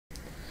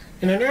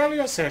In an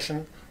earlier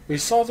session, we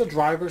saw the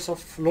drivers of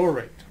flow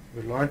rate.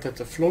 We learned that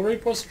the flow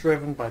rate was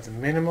driven by the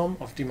minimum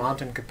of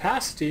demand and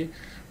capacity,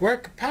 where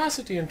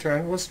capacity in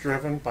turn was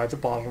driven by the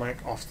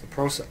bottleneck of the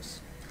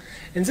process.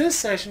 In this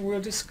session, we'll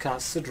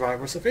discuss the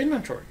drivers of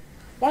inventory.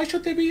 Why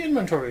should there be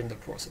inventory in the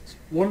process?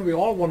 Wouldn't we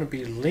all want to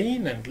be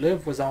lean and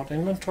live without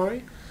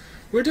inventory?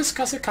 We'll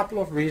discuss a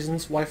couple of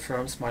reasons why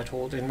firms might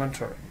hold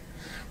inventory.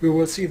 We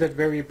will see that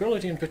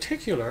variability in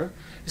particular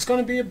is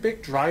going to be a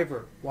big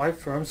driver why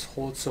firms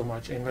hold so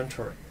much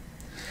inventory.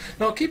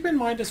 Now keep in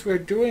mind as we're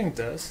doing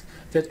this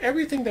that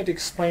everything that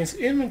explains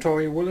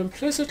inventory will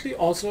implicitly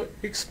also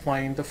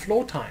explain the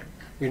flow time.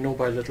 We know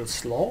by little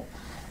slow,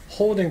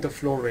 holding the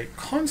flow rate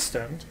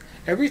constant,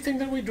 everything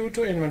that we do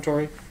to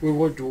inventory we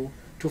will do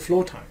to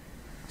flow time.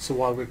 So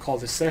while we call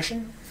this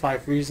session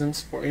 5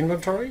 reasons for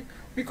inventory,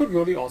 we could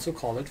really also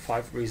call it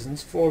 5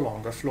 reasons for a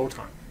longer flow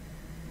time.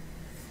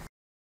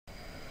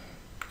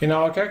 In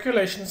our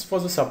calculations for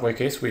the Subway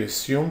case, we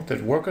assumed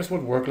that workers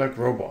would work like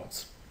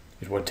robots.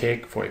 It would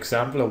take, for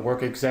example, a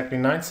worker exactly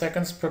 9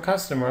 seconds per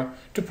customer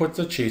to put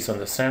the cheese on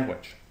the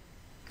sandwich.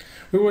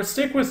 We will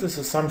stick with this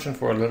assumption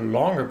for a little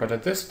longer, but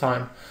at this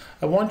time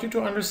I want you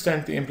to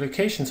understand the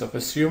implications of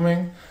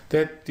assuming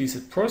that these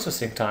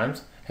processing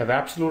times have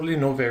absolutely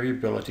no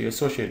variability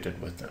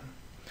associated with them.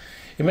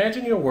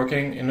 Imagine you're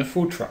working in a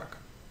food truck.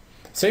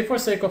 Say for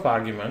sake of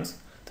arguments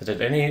that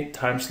at any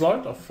time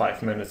slot of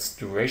 5 minutes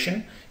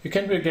duration, you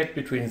can get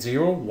between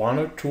 0, 1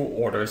 or 2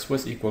 orders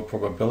with equal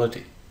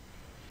probability.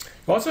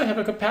 You also have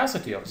a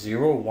capacity of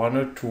 0, 1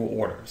 or 2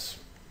 orders.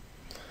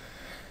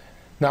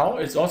 Now,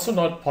 it's also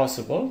not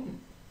possible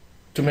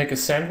to make a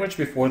sandwich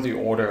before the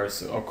order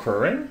is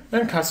occurring,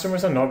 and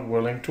customers are not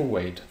willing to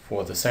wait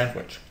for the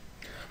sandwich.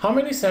 How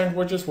many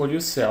sandwiches will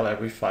you sell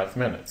every 5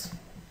 minutes?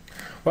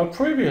 Well,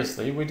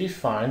 previously we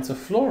defined the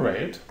flow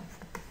rate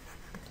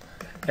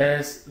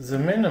as the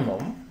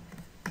minimum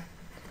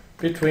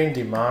between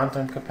demand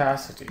and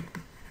capacity.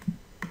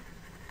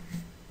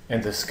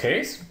 In this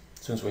case,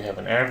 since we have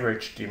an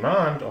average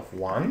demand of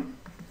 1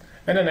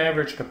 and an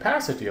average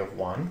capacity of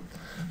 1,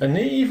 a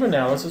naive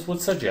analysis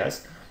would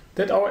suggest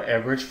that our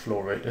average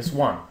flow rate is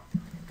 1.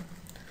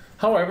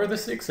 However,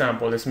 this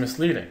example is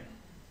misleading.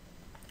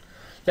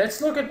 Let's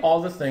look at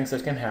all the things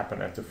that can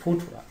happen at the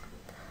food truck.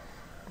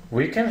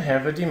 We can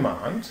have a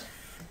demand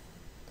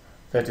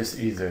that is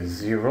either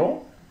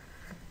 0,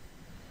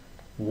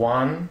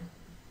 1,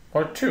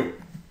 or 2.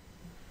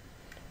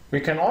 We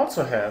can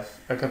also have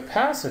a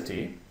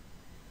capacity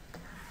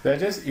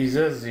that is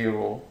either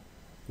 0,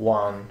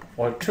 1,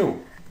 or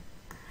 2.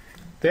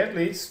 That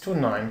leads to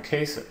 9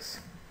 cases.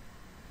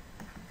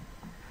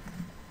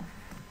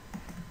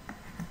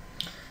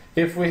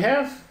 If we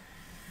have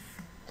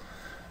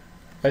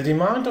a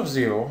demand of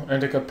 0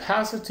 and a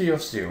capacity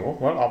of 0,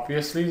 well,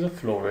 obviously the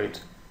flow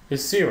rate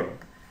is 0.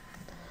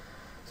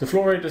 The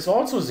flow rate is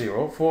also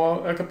 0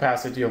 for a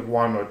capacity of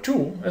 1 or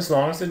 2 as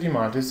long as the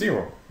demand is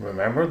 0.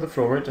 Remember, the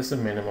flow rate is the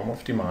minimum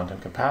of demand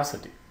and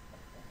capacity.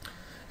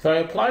 If I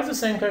apply the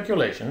same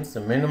calculations,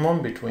 the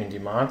minimum between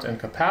demand and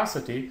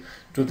capacity,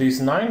 to these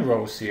 9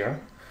 rows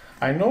here,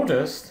 I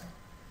noticed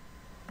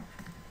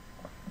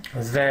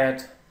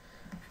that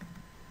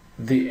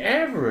the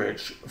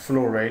average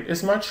flow rate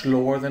is much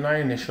lower than I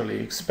initially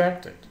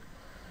expected.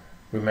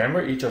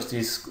 Remember, each of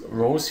these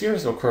rows here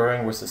is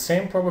occurring with the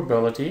same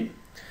probability,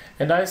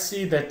 and I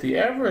see that the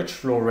average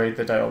flow rate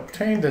that I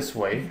obtained this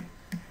way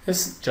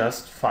is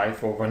just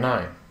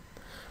 5/9.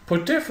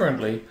 Put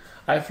differently,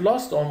 I've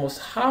lost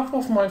almost half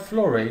of my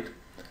flow rate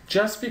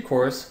just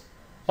because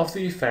of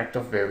the effect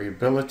of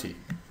variability.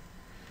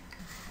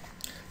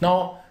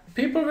 Now,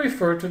 people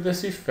refer to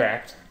this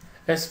effect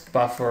as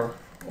buffer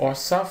or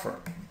suffer.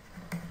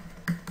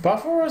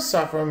 Buffer or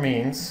suffer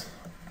means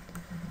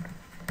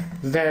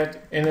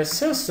that in a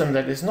system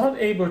that is not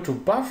able to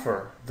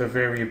buffer the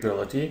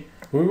variability,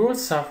 we will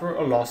suffer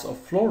a loss of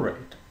flow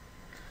rate.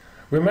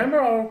 Remember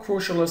our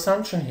crucial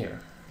assumption here.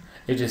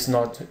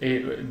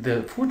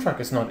 The food truck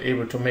is not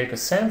able to make a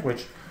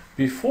sandwich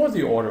before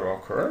the order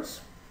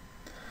occurs,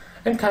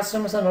 and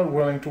customers are not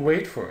willing to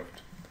wait for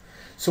it.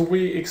 So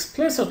we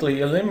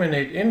explicitly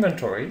eliminate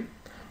inventory,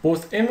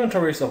 both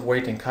inventories of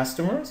waiting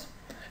customers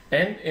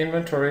and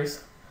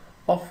inventories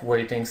of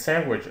waiting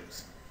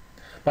sandwiches.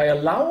 By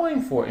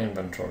allowing for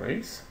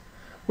inventories,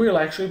 we'll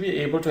actually be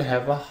able to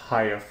have a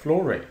higher flow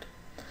rate.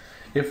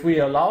 If we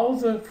allow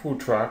the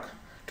food truck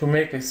to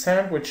make a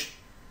sandwich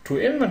to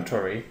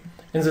inventory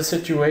in the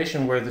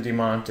situation where the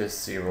demand is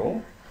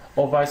 0,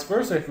 or vice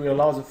versa, if we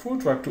allow the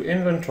food truck to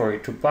inventory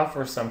to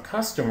buffer some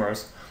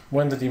customers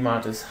when the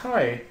demand is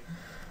high,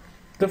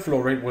 the flow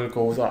rate will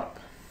go up.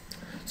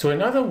 So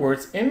in other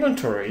words,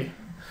 inventory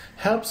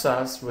helps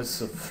us with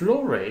the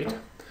flow rate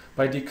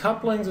by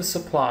decoupling the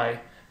supply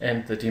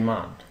and the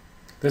demand.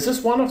 This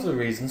is one of the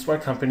reasons why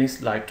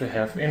companies like to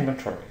have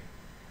inventory.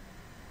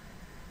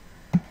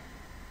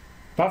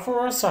 Buffer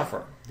or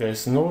suffer? There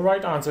is no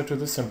right answer to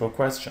this simple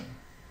question.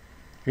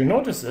 You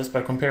notice this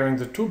by comparing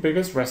the 2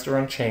 biggest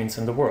restaurant chains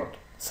in the world,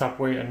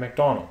 Subway and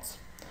McDonald's.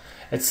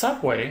 At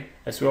Subway,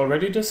 as we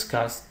already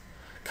discussed,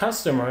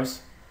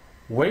 customers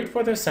wait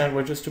for their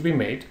sandwiches to be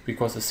made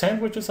because the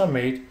sandwiches are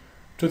made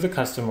to the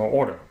customer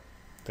order.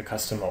 The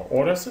customer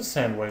orders a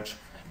sandwich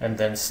and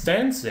then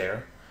stands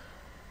there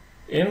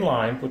in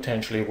line,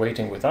 potentially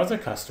waiting with other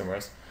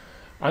customers,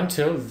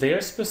 until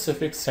their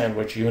specific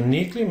sandwich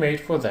uniquely made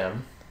for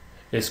them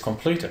is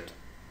completed.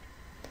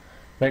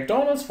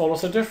 McDonald's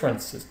follows a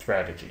different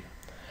strategy.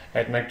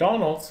 At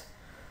McDonald's,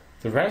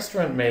 the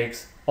restaurant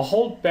makes a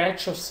whole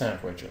batch of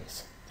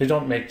sandwiches. They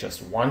don't make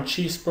just one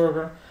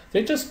cheeseburger,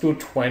 they just do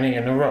 20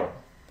 in a row.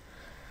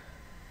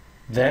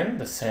 Then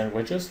the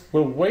sandwiches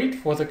will wait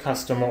for the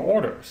customer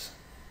orders.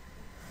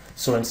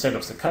 So instead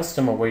of the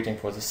customer waiting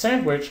for the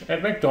sandwich,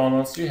 at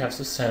McDonald's you have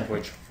the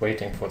sandwich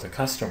waiting for the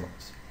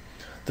customers.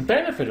 The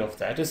benefit of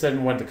that is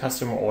that when the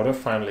customer order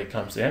finally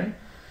comes in,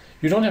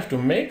 you don't have to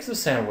make the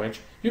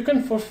sandwich, you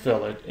can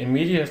fulfill it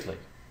immediately.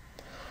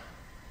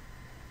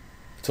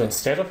 So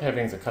instead of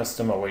having the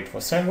customer wait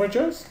for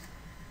sandwiches,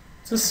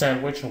 the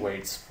sandwich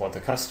waits for the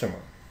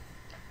customer.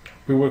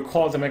 We will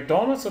call the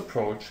McDonald's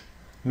approach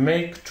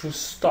make to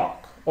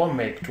stock or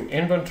make to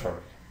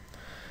inventory.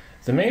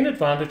 The main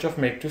advantage of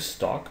make to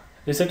stock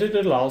is that it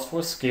allows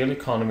for scale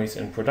economies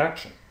in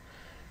production.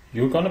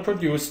 You're going to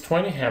produce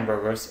 20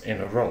 hamburgers in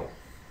a row.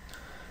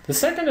 The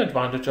second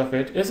advantage of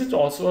it is it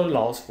also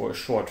allows for a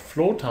short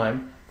flow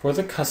time for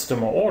the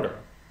customer order.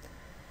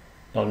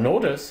 Now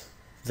notice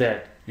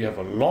that you have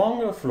a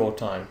longer flow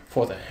time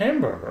for the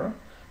hamburger,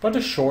 but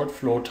a short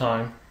flow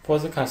time for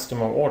the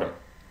customer order.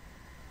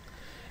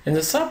 In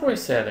the Subway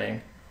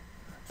setting,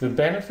 the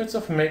benefits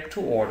of make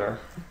to order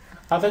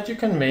are that you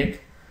can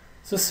make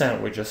the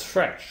sandwiches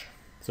fresh.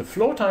 The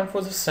flow time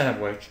for the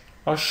sandwich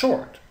are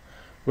short,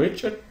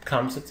 which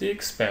comes at the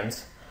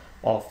expense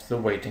of the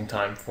waiting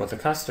time for the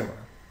customer.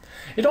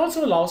 It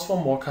also allows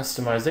for more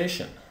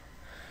customization.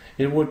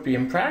 It would be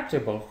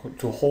impractical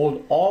to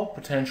hold all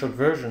potential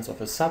versions of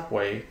a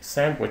Subway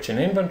sandwich in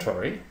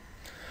inventory.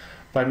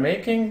 By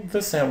making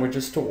the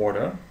sandwiches to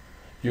order,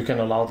 you can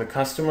allow the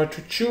customer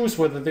to choose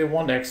whether they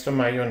want extra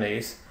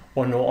mayonnaise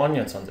or no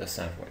onions on their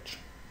sandwich.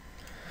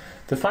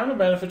 The final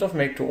benefit of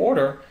make to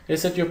order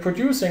is that you're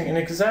producing in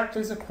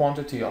exactly the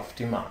quantity of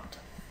demand.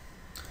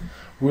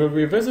 We'll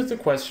revisit the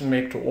question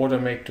make to order,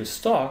 make to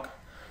stock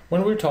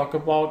when we talk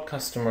about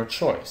customer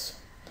choice,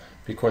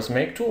 because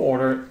make to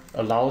order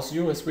allows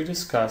you, as we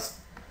discussed,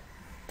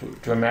 to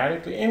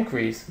dramatically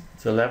increase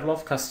the level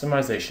of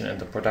customization in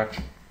the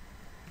production.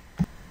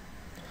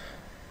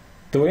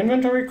 Though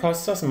inventory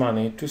costs us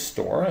money to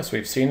store, as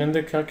we've seen in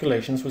the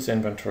calculations with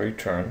inventory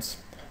turns,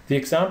 the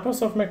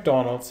examples of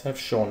McDonald's have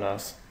shown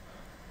us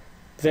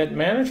that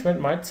management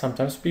might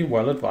sometimes be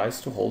well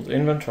advised to hold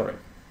inventory.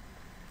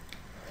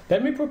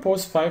 Let me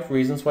propose 5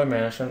 reasons why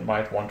management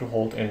might want to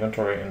hold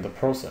inventory in the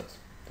process.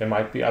 There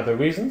might be other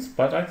reasons,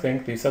 but I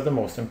think these are the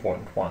most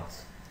important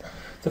ones.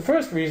 The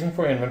first reason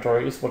for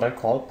inventory is what I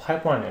call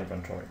pipeline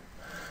inventory.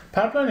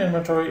 Pipeline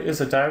inventory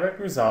is a direct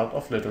result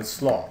of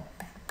Little's law,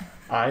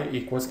 I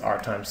equals R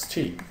times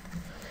T.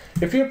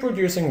 If you're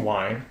producing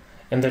wine,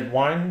 and that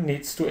wine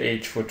needs to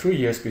age for 2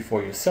 years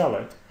before you sell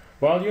it,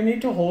 well, you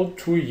need to hold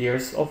 2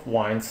 years of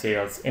wine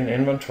sales in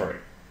inventory.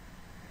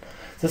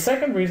 The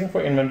second reason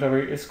for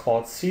inventory is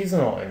called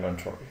seasonal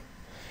inventory.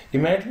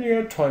 Imagine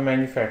you're a toy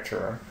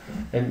manufacturer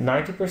and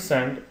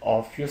 90%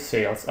 of your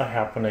sales are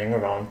happening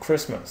around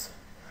Christmas.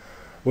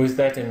 With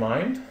that in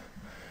mind,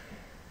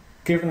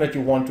 given that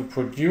you want to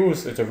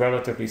produce at a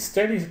relatively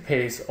steady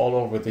pace all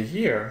over the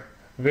year,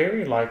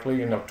 very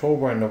likely in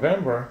October and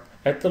November,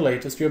 at the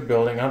latest you're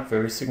building up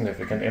very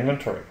significant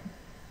inventory.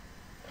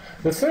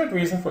 The third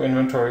reason for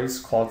inventory is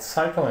called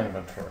cycle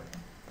inventory.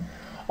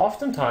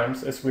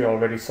 Oftentimes, as we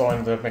already saw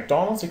in the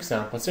McDonald's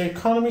examples, there are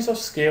economies of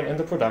scale in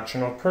the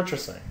production or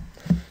purchasing.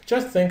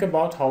 Just think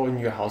about how in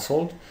your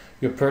household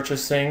you're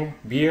purchasing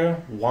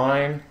beer,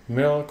 wine,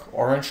 milk,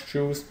 orange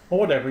juice, or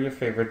whatever your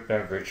favorite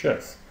beverage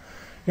is.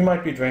 You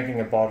might be drinking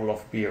a bottle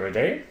of beer a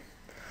day.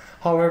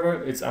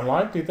 However, it's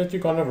unlikely that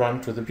you're going to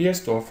run to the beer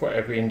store for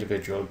every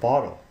individual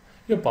bottle.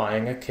 You're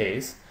buying a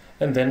case,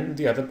 and then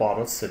the other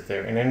bottles sit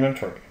there in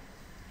inventory.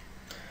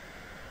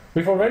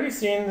 We've already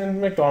seen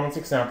in McDonald's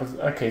examples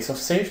a case of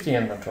safety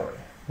inventory.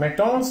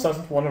 McDonald's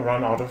doesn't want to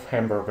run out of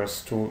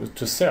hamburgers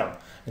to sell,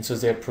 and so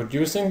they're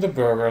producing the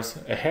burgers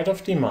ahead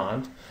of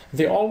demand.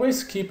 They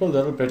always keep a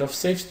little bit of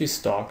safety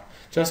stock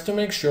just to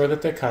make sure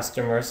that their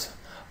customers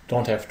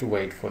don't have to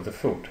wait for the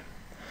food.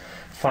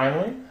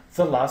 Finally,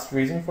 the last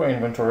reason for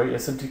inventory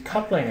is a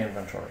decoupling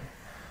inventory.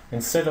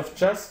 Instead of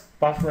just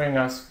buffering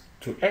us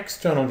to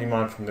external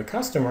demand from the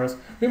customers,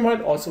 we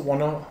might also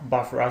want to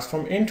buffer us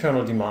from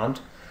internal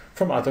demand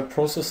from other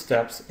process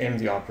steps in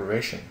the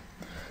operation.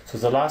 So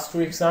the last 2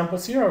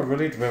 examples here are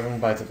really driven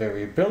by the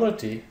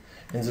variability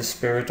in the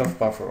spirit of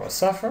buffer or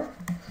suffer.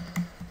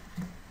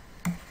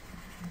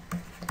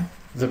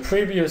 The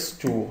previous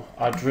 2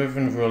 are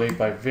driven really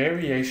by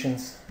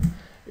variations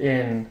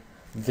in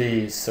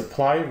the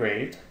supply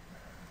rate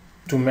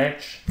to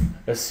match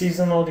a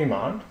seasonal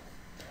demand.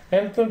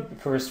 And the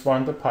first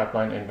one, the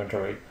pipeline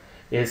inventory,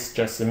 is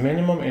just the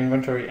minimum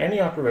inventory any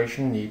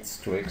operation needs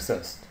to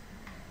exist.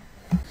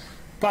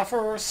 Buffer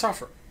or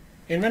suffer?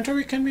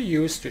 Inventory can be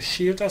used to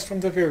shield us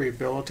from the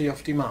variability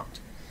of demand.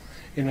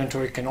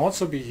 Inventory can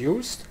also be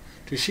used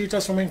to shield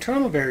us from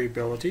internal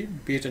variability,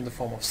 be it in the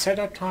form of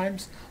setup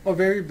times or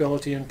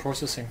variability in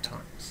processing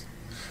times.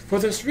 For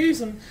this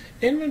reason,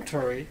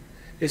 inventory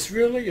is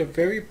really a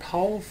very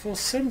powerful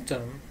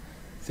symptom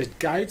that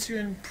guides you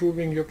in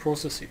improving your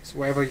processes.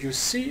 Wherever you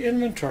see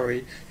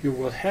inventory, you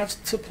will have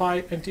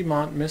supply and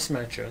demand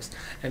mismatches,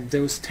 and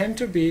those tend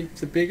to be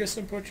the biggest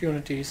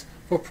opportunities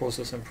for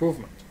process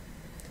improvement.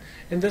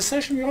 In this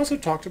session, we also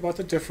talked about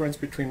the difference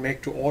between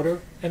make-to-order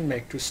and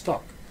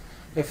make-to-stock.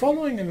 By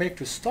following a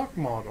make-to-stock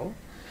model,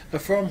 a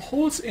firm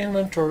holds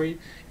inventory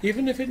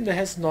even if it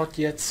has not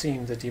yet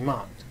seen the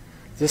demand.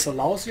 This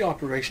allows the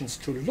operations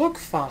to look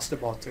fast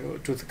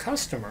to the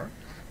customer.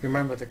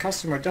 Remember, the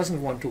customer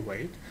doesn't want to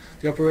wait.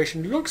 The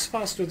operation looks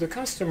fast to the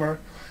customer,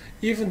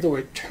 even though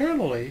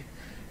internally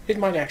it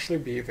might actually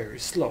be very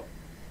slow.